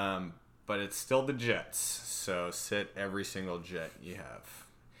 But it's still the Jets. So sit every single Jet you have.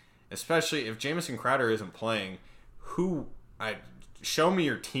 Especially if Jamison Crowder isn't playing, show me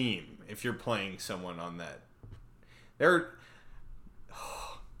your team if you're playing someone on that. They're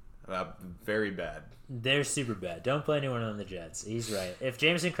very bad. They're super bad. Don't play anyone on the Jets. He's right. If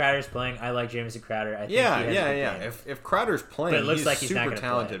Jamison Crowder's playing, I like Jamison Crowder. I think he has a good game. If Crowder's playing, but it looks like he's super not gonna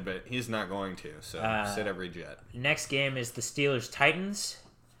talented, play. but he's not going to. So sit every Jet. Next game is the Steelers-Titans.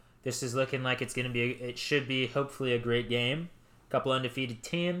 This is looking like it should be hopefully a great game. Couple undefeated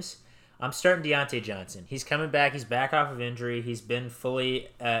teams. I'm starting Deontay Johnson. He's coming back. He's back off of injury. He's been fully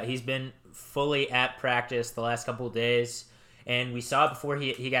at practice the last couple of days. And we saw before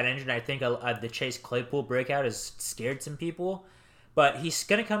he got injured, I think the Chase Claypool breakout has scared some people. But he's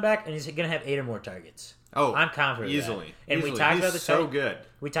going to come back, and he's going to have 8 or more targets. Oh, I'm confident easily. of that. And easily. we talked he's about the so good.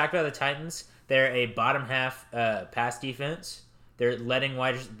 We talked about the Titans. They're a bottom half pass defense. They're letting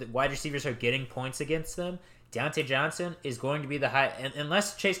wide receivers are getting points against them. Deontay Johnson is going to be the high,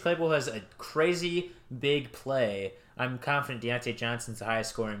 unless Chase Claypool has a crazy big play. I'm confident Deontay Johnson's the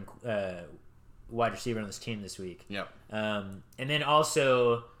highest scoring wide receiver on this team this week. Yep. And then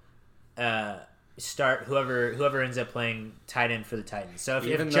also start whoever ends up playing tight end for the Titans. So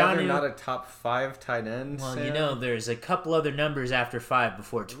Even if though Jonnu, they're not a top 5 tight end, well, Sam? there's a couple other numbers after 5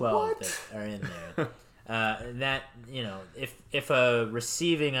 before 12 What? that are in there. That if a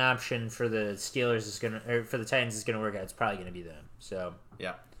receiving option for the Steelers is for the Titans is gonna work out, it's probably gonna be them. So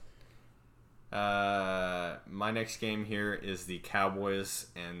yeah. My next game here is the Cowboys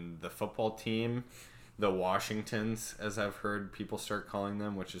and the football team, the Washingtons, as I've heard people start calling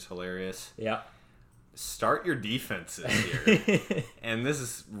them, which is hilarious. Yeah. Start your defenses here. And this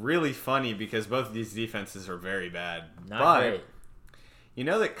is really funny because both of these defenses are very bad. Not great. You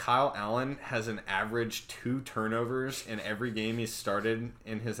know that Kyle Allen has an average 2 turnovers in every game he's started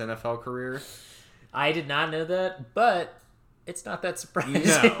in his NFL career? I did not know that, but it's not that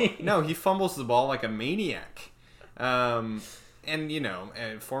surprising. No, he fumbles the ball like a maniac. And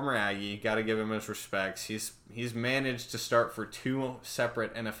former Aggie, got to give him his respects. He's managed to start for 2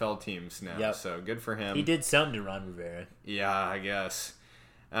 separate NFL teams now, so good for him. He did something to Ron Rivera. Yeah, I guess.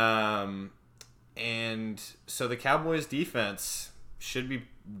 And so the Cowboys defense should be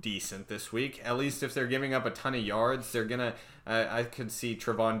decent this week. At least if they're giving up a ton of yards, they're gonna. I could see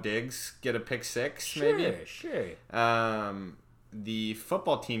Trevon Diggs get a pick 6, maybe. Sure. The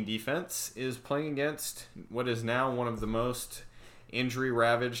football team defense is playing against what is now one of the most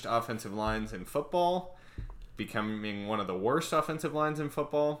injury-ravaged offensive lines in football, becoming one of the worst offensive lines in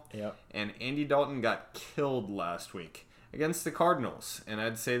football. Yep. And Andy Dalton got killed last week against the Cardinals. And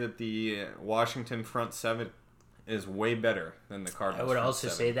I'd say that the Washington front 7 is way better than the Cardinals. I would also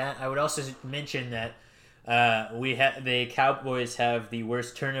say that. I would also mention that the Cowboys have the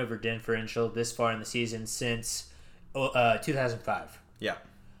worst turnover differential this far in the season since 2005. Yeah.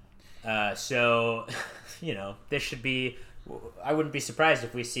 So, this should be. I wouldn't be surprised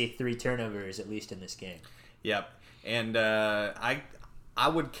if we see 3 turnovers at least in this game. Yep. And I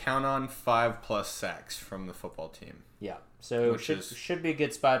would count on 5+ sacks from the football team. Yeah. So should be a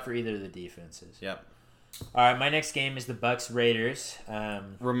good spot for either of the defenses. Yep. All right, my next game is the Bucks Raiders.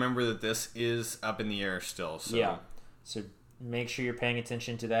 Remember that this is up in the air still. So. Yeah. So make sure you're paying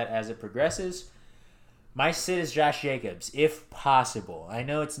attention to that as it progresses. My sit is Josh Jacobs, if possible. I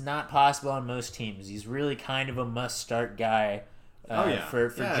know it's not possible on most teams. He's really kind of a must-start guy for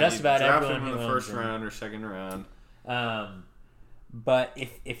just about everyone him who in the owns first round or second round. But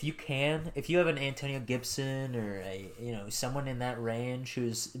if you have an Antonio Gibson or someone in that range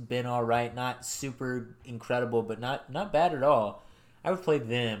who's been all right, not super incredible, but not bad at all, I would play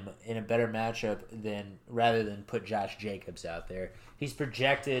them in a better matchup rather than put Josh Jacobs out there. He's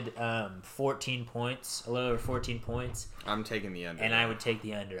projected 14 points, a little over 14 points. I'm taking the under. And I would take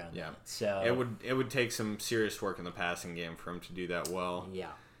the under on that. So it would take some serious work in the passing game for him to do that well.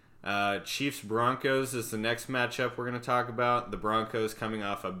 Yeah. Chiefs-Broncos is the next matchup we're going to talk about. The Broncos coming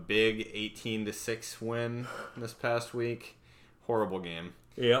off a big 18-6 win this past week. Horrible game.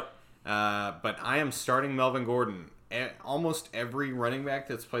 Yep. But I am starting Melvin Gordon. Almost every running back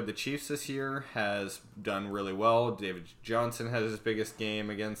that's played the Chiefs this year has done really well. David Johnson had his biggest game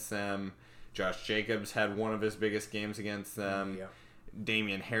against them. Josh Jacobs had one of his biggest games against them. Yep.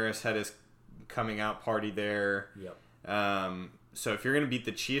 Damian Harris had his coming out party there. Yep. So if you're going to beat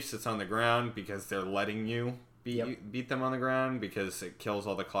the Chiefs, it's on the ground because they're letting you beat them on the ground because it kills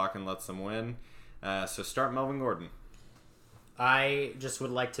all the clock and lets them win. So start Melvin Gordon. I just would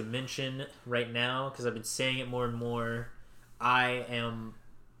like to mention right now, because I've been saying it more and more, I am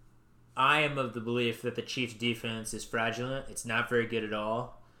of the belief that the Chiefs' defense is fraudulent. It's not very good at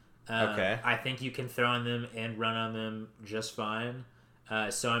all. Okay. I think you can throw on them and run on them just fine.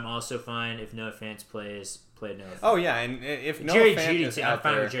 So I'm also fine if Noah Fant play Noah Fant. Oh yeah, and if Noah Jerry Fant Jeudy is too. out I'm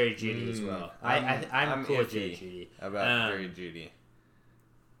fine there, with Jerry Jeudy as well. I'm cool with Jerry Jeudy. About Jerry Jeudy.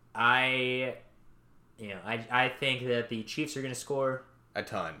 I think that the Chiefs are going to score a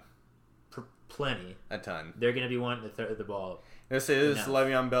ton. Plenty. A ton. They're going to be wanting to throw the ball. This is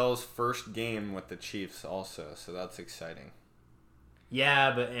Le'Veon Bell's first game with the Chiefs also, so that's exciting.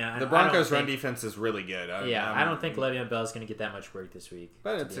 Yeah, but the Broncos' run defense is really good. I don't think Le'Veon Bell's going to get that much work this week.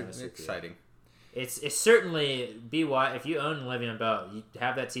 But it's exciting. It's certainly if you own Le'Veon Bell, you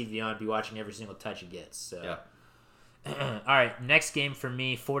have that TV on, be watching every single touch he gets. So. Yeah. All right, next game for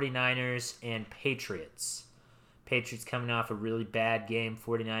me, 49ers and Patriots. Patriots coming off a really bad game.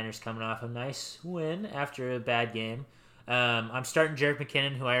 49ers coming off a nice win after a bad game. I'm starting Jerick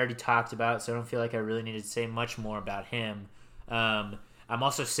McKinnon, who I already talked about, so I don't feel like I really need to say much more about him. I'm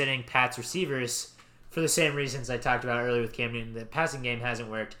also sitting Pats receivers for the same reasons I talked about earlier with Cam Newton. The passing game hasn't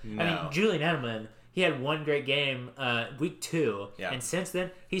worked. No. I mean, Julian Edelman, he had one great game week 2, yeah. And since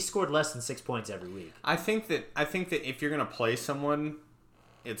then, he's scored less than 6 points every week. I think that if you're going to play someone,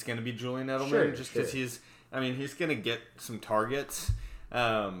 it's going to be Julian Edelman because he's going to get some targets.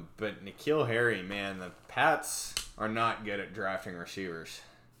 But N'Keal Harry, man, the Pats are not good at drafting receivers.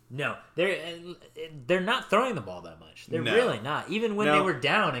 No, they're not throwing the ball that much. They're No. really not. Even when they were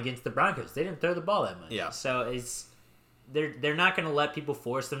down against the Broncos, they didn't throw the ball that much. Yeah. So they're not going to let people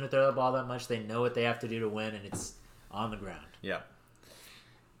force them to throw the ball that much. They know what they have to do to win, and it's on the ground. Yeah.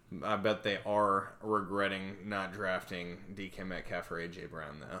 I bet they are regretting not drafting DK Metcalf or AJ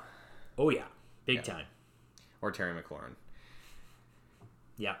Brown though, Oh yeah, big time. or Terry McLaurin.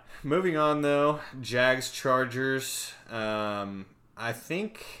 Yeah. Moving on though, Jags Chargers. I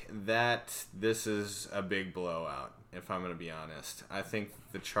think that this is a big blowout, if I'm going to be honest. I think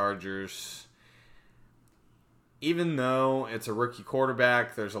the Chargers, even though it's a rookie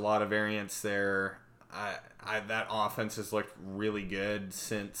quarterback, there's a lot of variance there. That offense has looked really good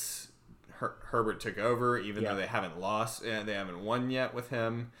since Herbert took over, even though they haven't won yet with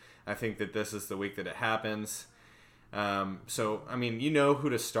him. I think that this is the week that it happens. So, I mean, you know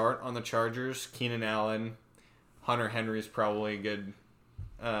who to start on the Chargers. Keenan Allen. Hunter Henry is probably a good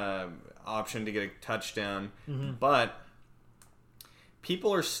option to get a touchdown. Mm-hmm. But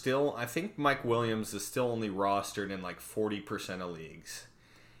people are still... I think Mike Williams is still only rostered in like 40% of leagues.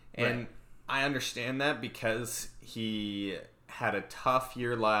 And Right. I understand that because he had a tough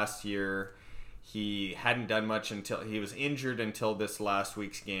year last year. He hadn't done much until... He was injured until this last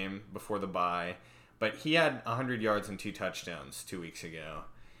week's game before the bye. But he had 100 yards and 2 touchdowns 2 weeks ago.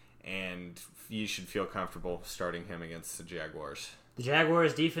 And you should feel comfortable starting him against the Jaguars. The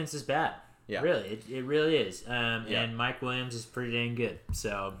Jaguars' defense is bad. Yeah. Really, it really is. And Mike Williams is pretty dang good.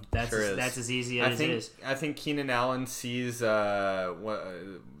 So that's as easy as it is. I think Keenan Allen sees the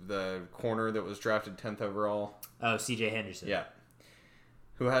corner that was drafted 10th overall. Oh, C.J. Henderson. Yeah.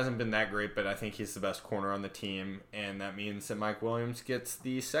 Who hasn't been that great, but I think he's the best corner on the team, and that means that Mike Williams gets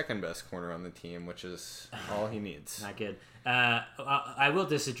the second best corner on the team, which is all he needs. Not good. I will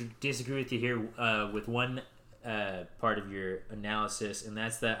disagree with you here with one part of your analysis, and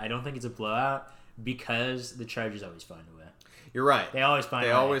that's that I don't think it's a blowout because the Chargers always find a way. You're right. They always find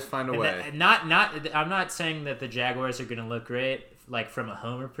a way. And I'm not saying that the Jaguars are going to look great, like from a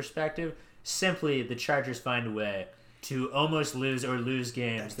homer perspective. Simply, the Chargers find a way to almost lose or lose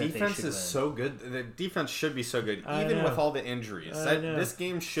games that defense they should is win. so good. The defense should be so good, even with all the injuries. This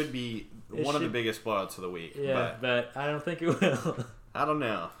game should be one of the biggest blowouts of the week. Yeah, but I don't think it will. I don't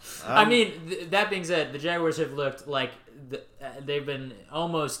know. I mean, that being said, the Jaguars have looked like they've been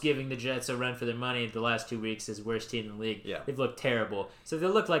almost giving the Jets a run for their money the last 2 weeks as worst team in the league. Yeah. They've looked terrible. So if they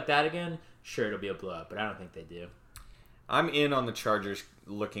look like that again, sure, it'll be a blowout, but I don't think they do. I'm in on the Chargers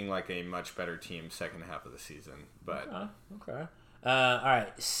looking like a much better team second half of the season. But Okay. All right,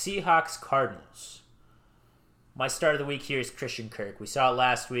 Seahawks Cardinals. My start of the week here is Christian Kirk. We saw it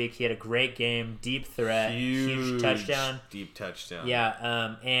last week. He had a great game, deep threat, huge touchdown. Deep touchdown.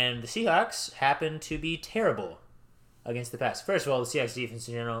 Yeah, and the Seahawks happen to be terrible against the pass. First of all, the Seahawks defense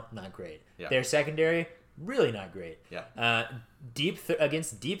in general, not great. Yeah. Their secondary, really not great. Yeah.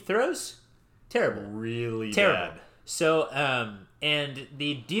 Against deep throws, terrible. Really Terrible. bad. So, and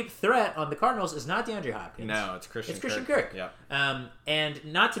the deep threat on the Cardinals is not DeAndre Hopkins. No, it's Christian Kirk. Yeah. And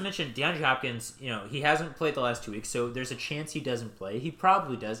not to mention DeAndre Hopkins, he hasn't played the last 2 weeks, so there's a chance he doesn't play. He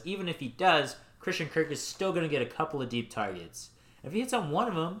probably does. Even if he does, Christian Kirk is still going to get a couple of deep targets. If he hits on one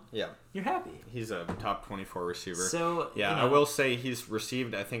of them, you're happy. He's a top 24 receiver. So, I will say he's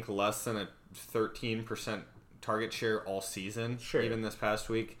received, I think, less than a 13% target share all season, even this past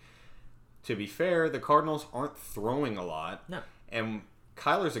week. To be fair, the Cardinals aren't throwing a lot. No. And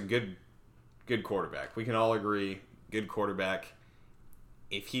Kyler's a good quarterback. We can all agree, good quarterback.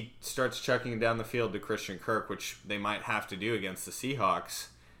 If he starts chucking it down the field to Christian Kirk, which they might have to do against the Seahawks,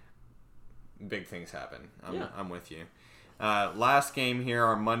 big things happen. I'm with you. Last game here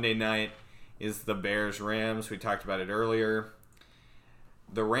on Monday night is the Bears-Rams. We talked about it earlier.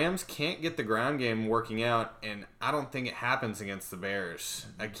 The Rams can't get the ground game working out, and I don't think it happens against the Bears.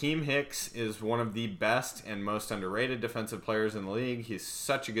 Akeem Hicks is one of the best and most underrated defensive players in the league. He's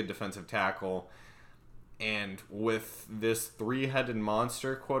such a good defensive tackle. And with this three-headed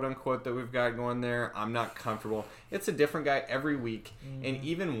monster, quote-unquote, that we've got going there, I'm not comfortable. It's a different guy every week. And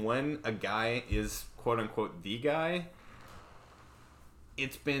even when a guy is, quote-unquote, the guy,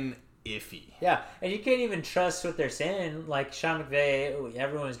 it's been iffy. Yeah, and you can't even trust what they're saying. Like Sean McVay,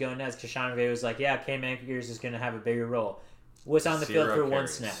 everyone was going nuts because Sean McVay was like, Cam Akers is going to have a bigger role. Was on the field for one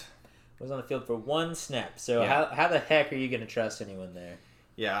snap. Was on the field for one snap. So how the heck are you going to trust anyone there?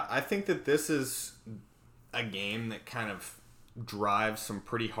 Yeah, I think that this is a game that kind of drives some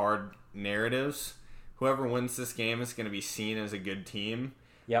pretty hard narratives. Whoever wins this game is going to be seen as a good team.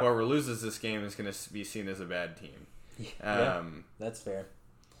 Yep. Whoever loses this game is going to be seen as a bad team. That's fair.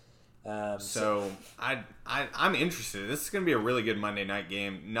 So I'm interested. This is going to be a really good Monday night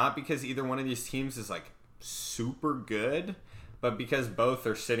game. Not because either one of these teams is like super good, but because both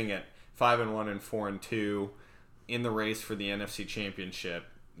are sitting at 5-1 and 4-2 in the race for the NFC Championship.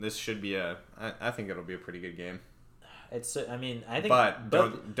 This should be I think it'll be a pretty good game. I think.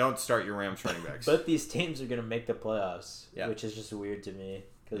 But don't start your Rams running backs. Both these teams are going to make the playoffs, Yeah. which is just weird to me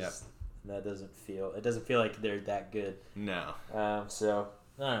because it doesn't feel like they're that good. No. So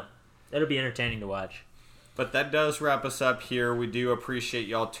I don't know. It'll be entertaining to watch. But that does wrap us up here. We do appreciate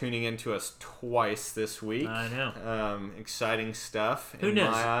y'all tuning in to us twice this week. I know. Exciting stuff. Who in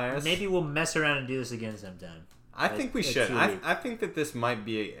knows? My eyes. Maybe we'll mess around and do this again sometime. I think we should. I think that this might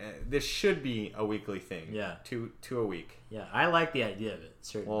be this should be a weekly thing. Yeah. Two a week. Yeah, I like the idea of it.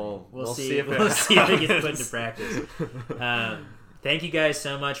 Certainly. Well, we'll see if it gets put into practice. Thank you guys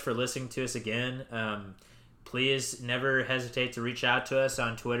so much for listening to us again. Please never hesitate to reach out to us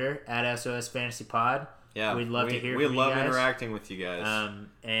on Twitter at SOS Fantasy Pod. Yeah, we'd love to hear we from you love guys. interacting with you guys.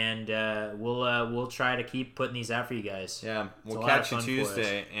 And we'll try to keep putting these out for you guys. Yeah, we'll It's a lot catch of you fun for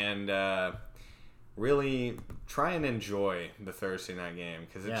Tuesday and really try and enjoy the Thursday night game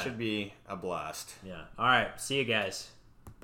because it should be a blast. Yeah. All right. See you guys.